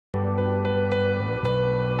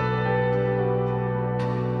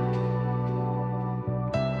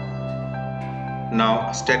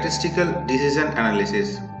Now, statistical decision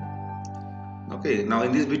analysis. Okay, now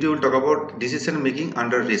in this video we'll talk about decision making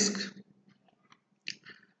under risk.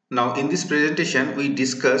 Now in this presentation we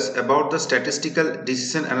discuss about the statistical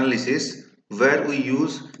decision analysis, where we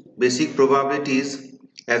use basic probabilities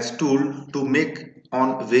as tool to make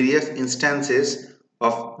on various instances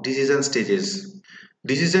of decision stages.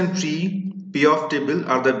 Decision tree, payoff table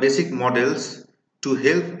are the basic models to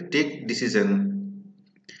help take decision.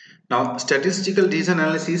 Now, statistical decision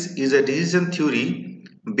analysis is a decision theory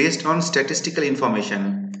based on statistical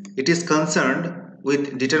information. It is concerned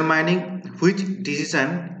with determining which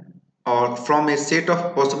decision or from a set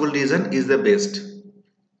of possible decision is the best.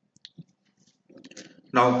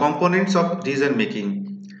 Now, components of decision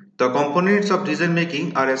making. The components of decision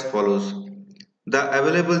making are as follows: the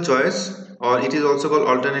available choice, or it is also called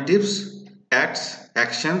alternatives, acts,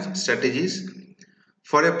 actions, strategies.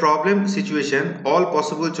 For a problem situation, all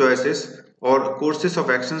possible choices or courses of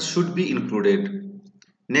actions should be included.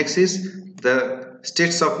 Next is the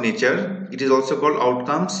states of nature. It is also called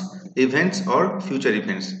outcomes, events or future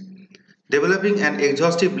events. Developing an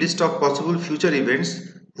exhaustive list of possible future events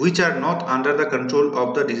which are not under the control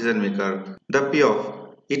of the decision maker. The payoff.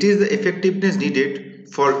 It is the effectiveness needed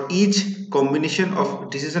for each combination of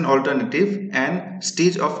decision alternative and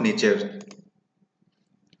stage of nature.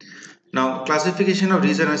 Now, classification of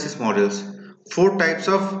decision analysis models. 4 types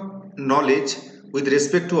of knowledge with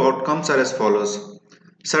respect to outcomes are as follows.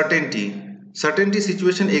 Certainty. Certainty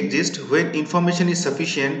situation exists when information is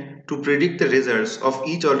sufficient to predict the results of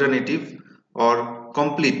each alternative or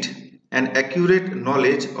complete and accurate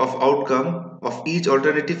knowledge of outcome of each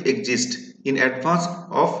alternative exists in advance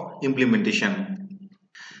of implementation.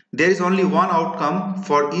 There is only one outcome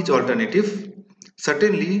for each alternative.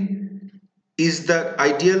 Certainly is the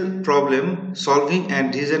ideal problem solving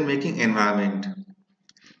and decision making environment.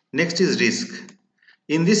 Next is risk.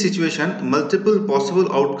 In this situation, multiple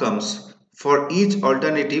possible outcomes for each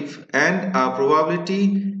alternative and a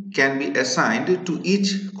probability can be assigned to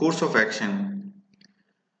each course of action.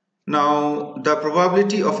 Now, the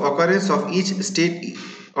probability of occurrence of each state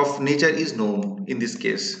of nature is known in this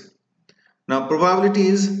case. Now,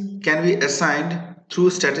 probabilities can be assigned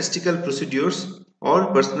through statistical procedures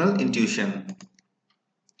or personal intuition.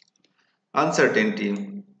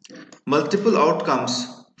 Uncertainty. Multiple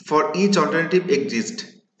outcomes for each alternative exist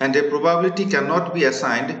and a probability cannot be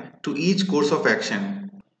assigned to each course of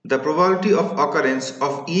action. The probability of occurrence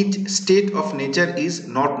of each state of nature is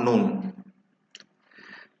not known.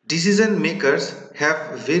 Decision makers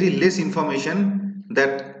have very less information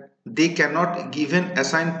that they cannot given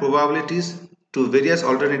assign probabilities to various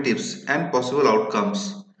alternatives and possible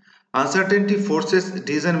outcomes. Uncertainty forces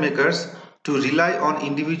decision makers to rely on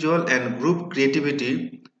individual and group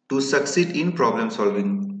creativity to succeed in problem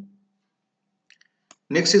solving.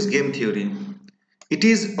 Next is game theory. It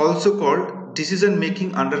is also called decision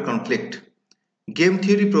making under conflict. Game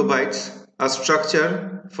theory provides a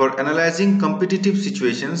structure for analyzing competitive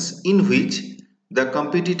situations in which the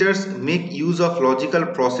competitors make use of logical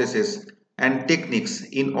processes and techniques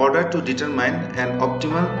in order to determine an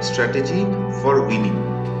optimal strategy for winning.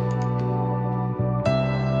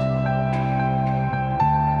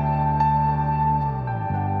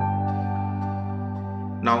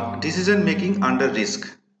 Now, decision making under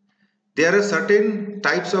risk. There are certain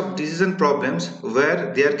types of decision problems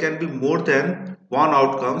where there can be more than one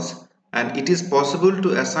outcomes and it is possible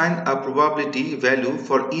to assign a probability value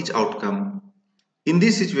for each outcome. In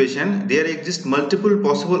this situation, there exist multiple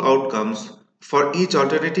possible outcomes for each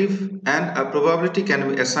alternative and a probability can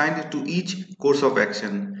be assigned to each course of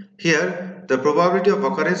action. Here, the probability of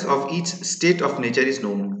occurrence of each state of nature is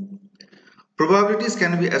known. Probabilities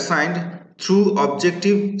can be assigned through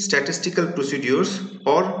objective statistical procedures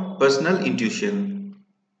or personal intuition.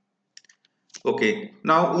 Okay,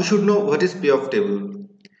 now we should know what is payoff table.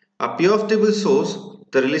 A payoff table shows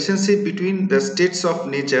the relationship between the states of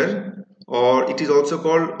nature, or it is also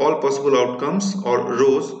called all possible outcomes or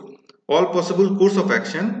rows, all possible course of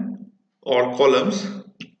action or columns,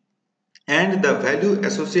 and the value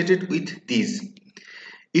associated with these.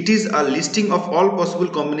 It is a listing of all possible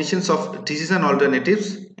combinations of decision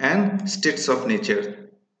alternatives and states of nature.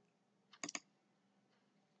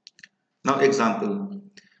 Now, example.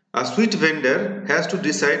 A sweet vendor has to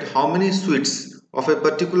decide how many sweets of a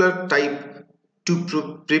particular type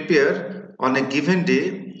to prepare on a given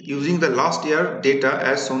day using the last year data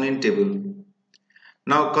as shown in table.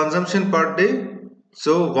 Now, consumption per day.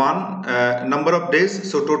 So, number of days.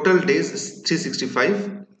 So, total days is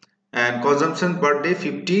 365. And consumption per day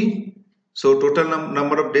 50, so total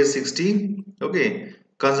number of days 60. Okay,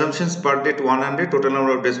 consumptions per day 100, total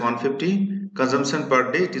number of days 150, consumption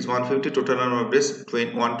per day it is 150, total number of days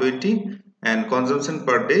 120, and consumption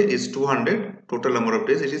per day is 200, total number of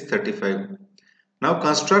days it is 35. Now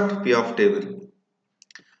construct payoff table.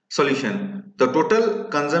 Solution. The total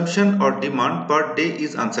consumption or demand per day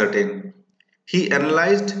is uncertain. He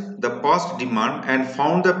analyzed the past demand and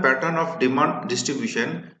found the pattern of demand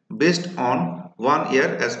distribution based on 1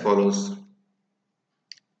 year as follows.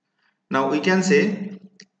 Now we can say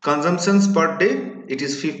consumptions per day it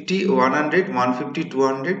is 50, 100, 150,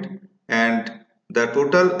 200, and the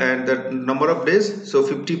total and the number of days, so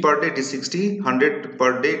 50 per day it is 60, 100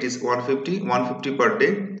 per day it is 150, 150 per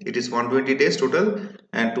day it is 120 days total,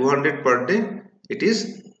 and 200 per day it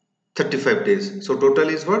is 35 days. So total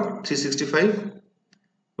is what? 365.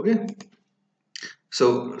 Okay,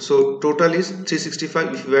 so total is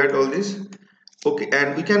 365 if you add all this. Okay,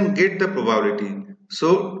 and we can get the probability.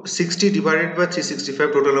 So 60 divided by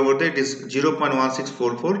 365, total number there it is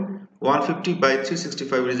 0.1644. 150 by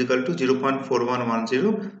 365 is equal to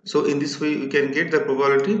 0.4110. So in this way we can get the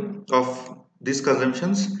probability of these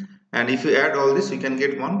consumptions, and if you add all this we can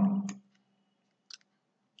get 1.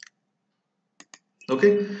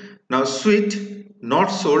 Okay, now sweet not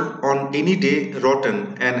sold on any day,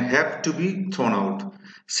 rotten and have to be thrown out.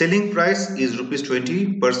 Selling price is rupees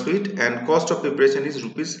 20 per sweet and cost of preparation is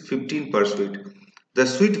rupees 15 per sweet. The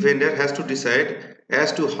sweet vendor has to decide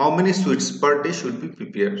as to how many sweets per day should be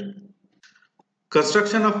prepared.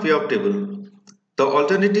 Construction of payoff table. The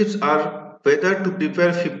alternatives are whether to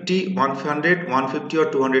prepare 50, 100, 150 or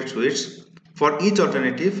 200 sweets. For each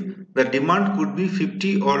alternative, the demand could be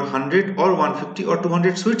 50 or 100 or 150 or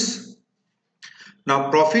 200 sweets. Now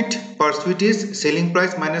profit per sweet is selling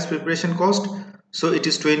price minus preparation cost. So it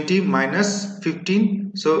is 20 minus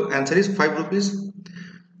 15. So answer is 5 rupees.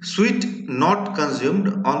 Sweet not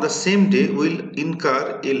consumed on the same day will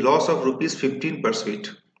incur a loss of rupees 15 per sweet.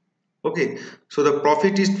 Okay, so the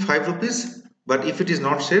profit is 5 rupees, but if it is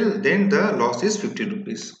not sold, then the loss is 15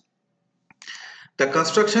 rupees. The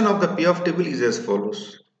construction of the payoff table is as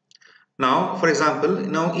follows. Now, for example,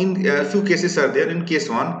 now in a few cases are there. In case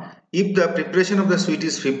 1, if the preparation of the sweet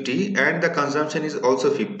is 50 and the consumption is also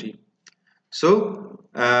 50, so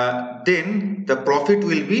then the profit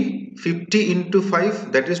will be 50 into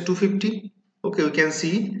 5, that is 250. Okay, we can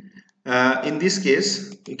see in this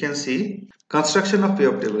case you can see construction of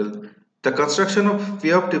payoff table. The construction of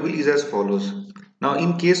payoff table is as follows. Now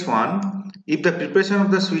in case 1, if the preparation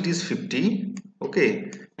of the sweet is 50,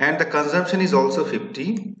 okay, and the consumption is also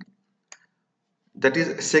 50, that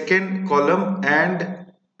is second column and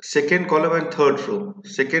third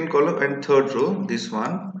row, this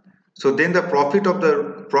one. So then the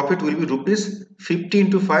profit will be rupees 50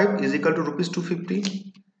 into 5 is equal to rupees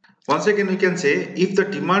 250. Once again we can say if the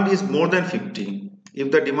demand is more than 50,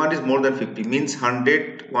 means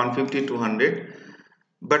 100, 150, 200,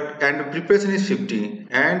 and the preparation is 50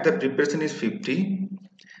 and the preparation is 50,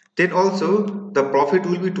 then also the profit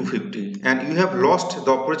will be 250 and you have lost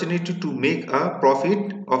the opportunity to make a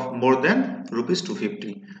profit of more than rupees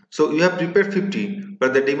 250. So you have prepared 50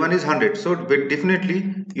 but the demand is 100, so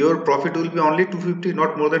definitely your profit will be only 250,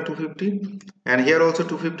 not more than 250. And here also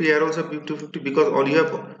 250, here also 250, because you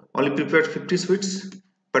have only prepared 50 sweets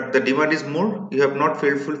but the demand is more, you have not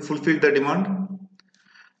fulfilled the demand.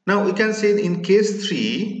 Now we can say in case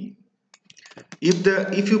 3,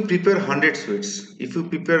 if you prepare 100 sweets,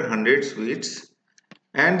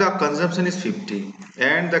 and the consumption is 50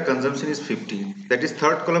 that is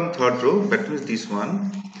third column, third row, that means this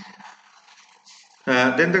one,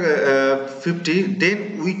 then the 50,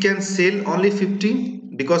 then we can sell only 50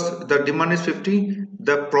 because the demand is 50.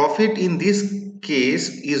 The profit in this case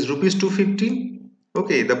is rupees 250.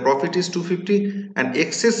 Okay, the profit is 250 and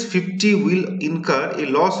excess 50 will incur a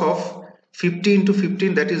loss of 50 into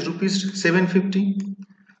 15, that is rupees 750.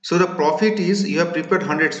 So the profit is you have prepared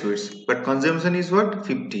 100 sweets but consumption is what?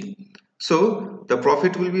 50. So the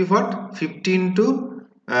profit will be what? 50 into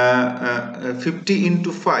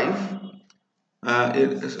 5.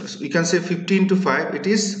 We can say 50 into 5, it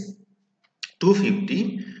is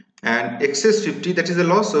 250, and excess 50, that is the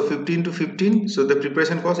loss, so 50 into 15, so the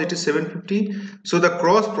preparation cost it is 750. So the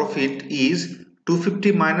gross profit is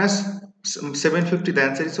 250 minus 750, the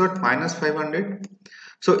answer is what? Minus 500.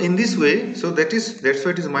 So in this way, so that's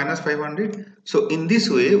why it is minus 500. So in this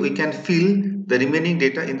way we can fill the remaining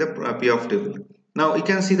data in the payoff table. Now we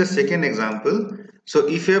can see the second example. So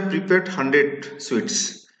if you have prepared 100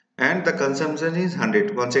 sweets and the consumption is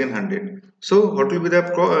 100, once again 100, so what will be the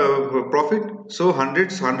profit? So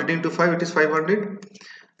 100 into 5, it is 500.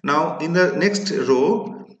 Now in the next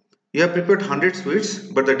row you have prepared 100 sweets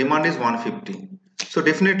but the demand is 150, so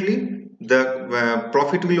definitely the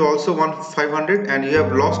profit will also 500, and you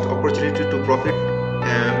have lost opportunity to profit,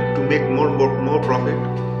 to make more profit.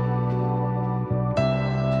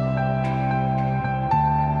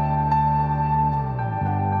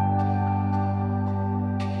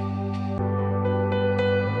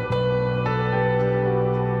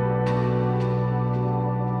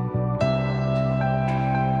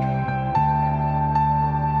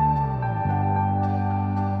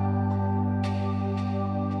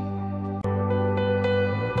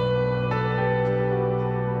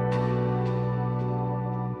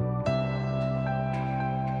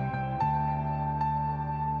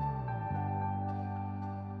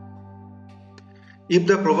 If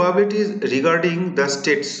the probabilities regarding the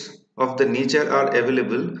states of the nature are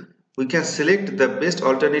available, we can select the best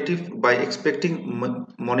alternative by expecting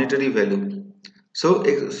monetary value. So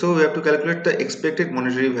we have to calculate the expected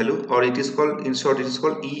monetary value, or it is called, in short, it is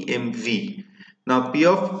called EMV. Now, P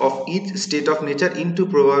of each state of nature into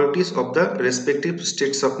probabilities of the respective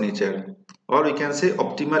states of nature, or we can say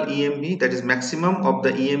optimal EMV, that is maximum of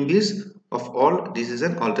the EMVs of all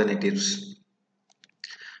decision alternatives.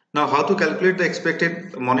 Now, how to calculate the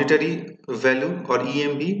expected monetary value, or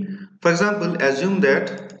EMV? For example, assume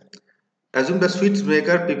the sweets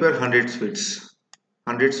maker prepare 100 sweets.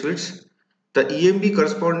 The EMV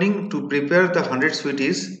corresponding to prepare the 100 sweet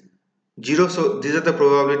is 0. So these are the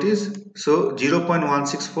probabilities. So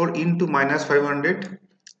 0.164 into minus 500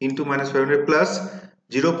 plus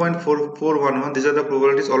 0.4411. These are the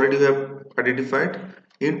probabilities already we have identified,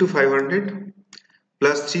 into 500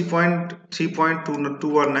 plus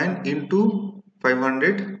 3.219 into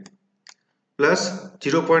 500 plus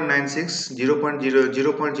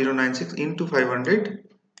 0.096 into 500.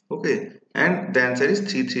 Okay, and the answer is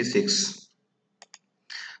 336.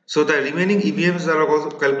 So the remaining EVMs are also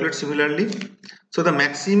calculated similarly. So the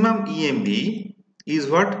maximum EMV is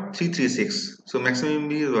what? 336. So maximum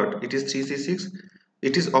EMV is what? It is 336.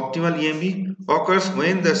 It is optimal EMV occurs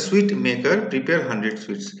when the sweet maker prepare 100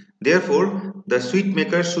 sweets. Therefore, the sweet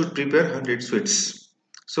maker should prepare 100 sweets.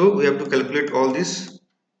 So we have to calculate all this.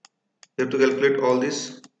 So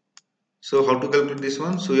how to calculate this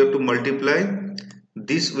one? So you have to multiply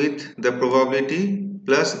this with the probability,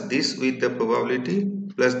 plus this with the probability,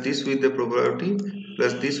 plus this with the probability,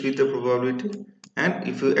 plus this with the probability, and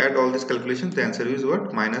if you add all these calculations, the answer is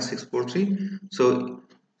what? Minus 643. So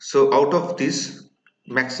out of this,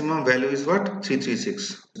 maximum value is what?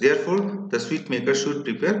 336. Therefore, the sweet maker should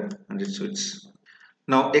prepare 100 sweets.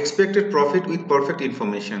 Now, expected profit with perfect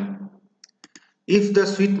information. If the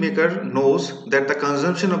sweet maker knows that the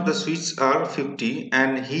consumption of the sweets are 50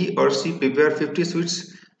 and he or she prepare 50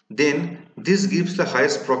 sweets, then this gives the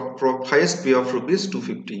highest pay of rupees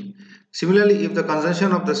 250. Similarly, if the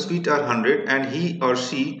consumption of the sweet are 100 and he or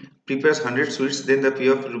she prepares 100 sweets, then the pay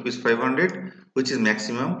of rupees 500, which is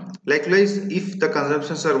maximum. Likewise, if the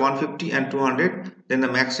consumptions are 150 and 200, then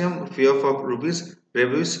the maximum pay of rupees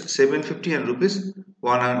 750 and rupees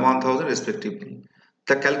 1000 respectively.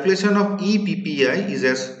 The calculation of EPPI is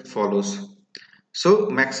as follows. So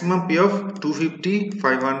maximum pay of 250,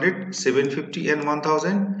 500, 750 and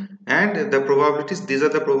 1000, and the probabilities, these are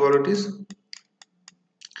the probabilities.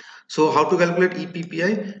 So how to calculate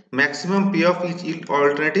EPPI? Maximum pay of each yield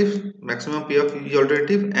alternative,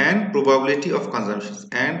 and probability of consumptions,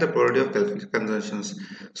 and the probability of consumptions.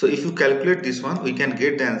 So if you calculate this one, we can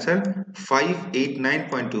get the answer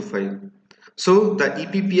 589.25. So the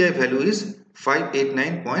EPPI value is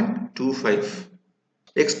 589.25.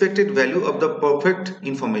 Expected value of the perfect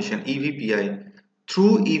information, EVPI.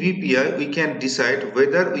 Through EVPI, we can decide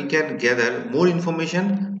whether we can gather more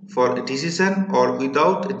information for a decision, or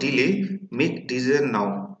without delay make decision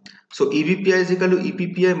now. So EVPI is equal to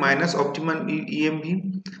EPPI minus optimum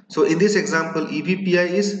EMV. So in this example,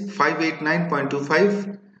 EVPI is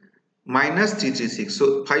 589.25 minus 336.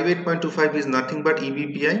 So 58.25 is nothing but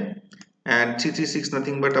EVPI, and 336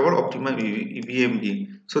 nothing but our optimum EMV.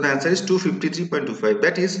 So the answer is 253.25.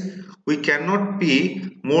 that is, we cannot pay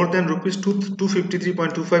more than rupees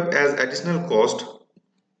 253.25 as additional cost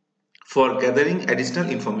for gathering additional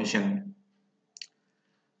information.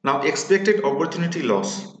 Now, expected opportunity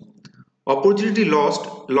loss. Opportunity loss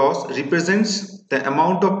represents the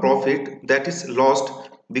amount of profit that is lost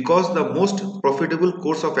because the most profitable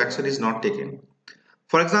course of action is not taken.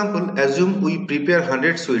 For example, assume we prepare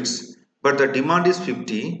 100 sweets but the demand is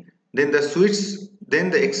 50, then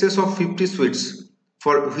the excess of 50 sweets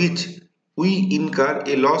for which we incur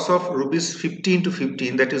a loss of rupees 50 into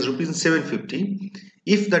 15, that is rupees 750.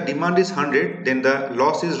 If the demand is 100, then the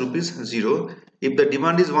loss is rupees 0. If the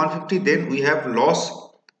demand is 150, then we have lost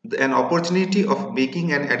an opportunity of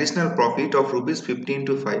making an additional profit of rupees 50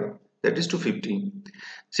 into 5. that is 250.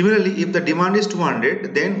 Similarly, if the demand is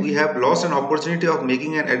 200, then we have lost an opportunity of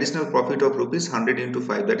making an additional profit of rupees 100 into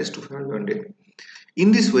 5, that is 500.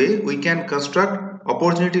 In this way, we can construct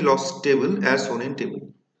opportunity loss table as shown in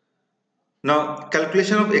table. Now,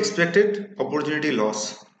 calculation of expected opportunity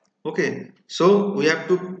loss. Okay, so we have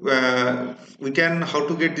to how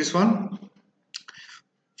to get this one?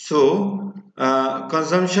 So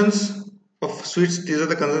consumptions of sweets, these are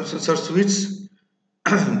the consumptions of sweets.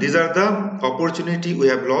 These are the opportunity we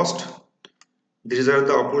have lost. These are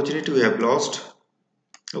the opportunity we have lost.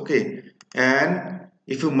 Okay, and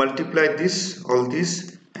if you multiply this, all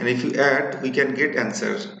this, and if you add, we can get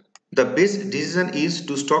answer. The best decision is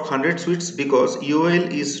to stock 100 sweets because EOL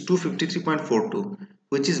is 253.42,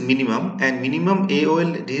 which is minimum, and minimum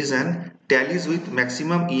EOL decision tallies with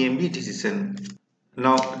maximum EMV decision.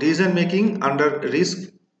 Now, decision making under risk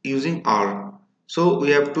using R. So we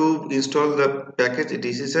have to install the package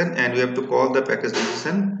decision and we have to call the package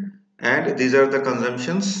decision, and these are the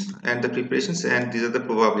consumptions and the preparations, and these are the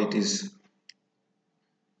probabilities.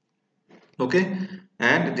 Okay,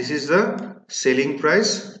 and this is the selling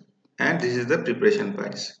price and this is the preparation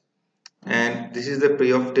price, and this is the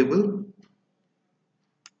payoff table.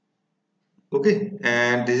 Okay,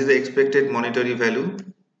 and this is the expected monetary value.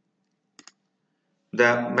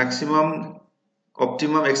 The maximum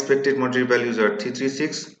optimum expected monetary values are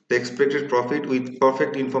 336. The expected profit with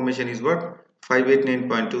perfect information is what?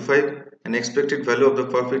 589.25, and expected value of the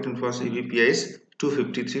perfect information EVPI is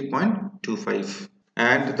 253.25.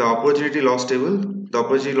 And the opportunity loss table,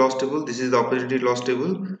 this is the opportunity loss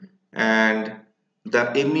table, and the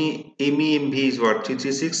MEMV is what?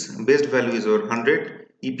 336. Best value is what? 100.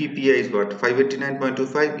 EPPI is what?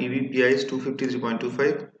 589.25. EVPI is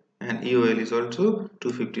 253.25, and EOL is also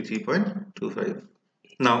 253.25.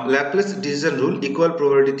 Now, Laplace decision rule, equal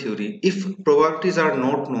probability theory. If probabilities are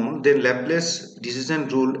not known, then Laplace decision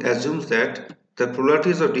rule assumes that the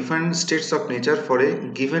probabilities of different states of nature for a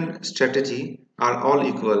given strategy are all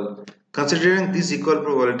equal. Considering these equal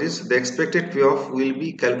probabilities, the expected payoff will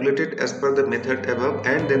be calculated as per the method above,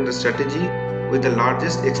 and then the strategy with the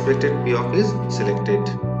largest expected payoff is selected.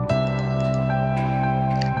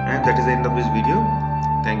 And that is the end of this video.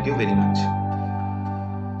 Thank you very much.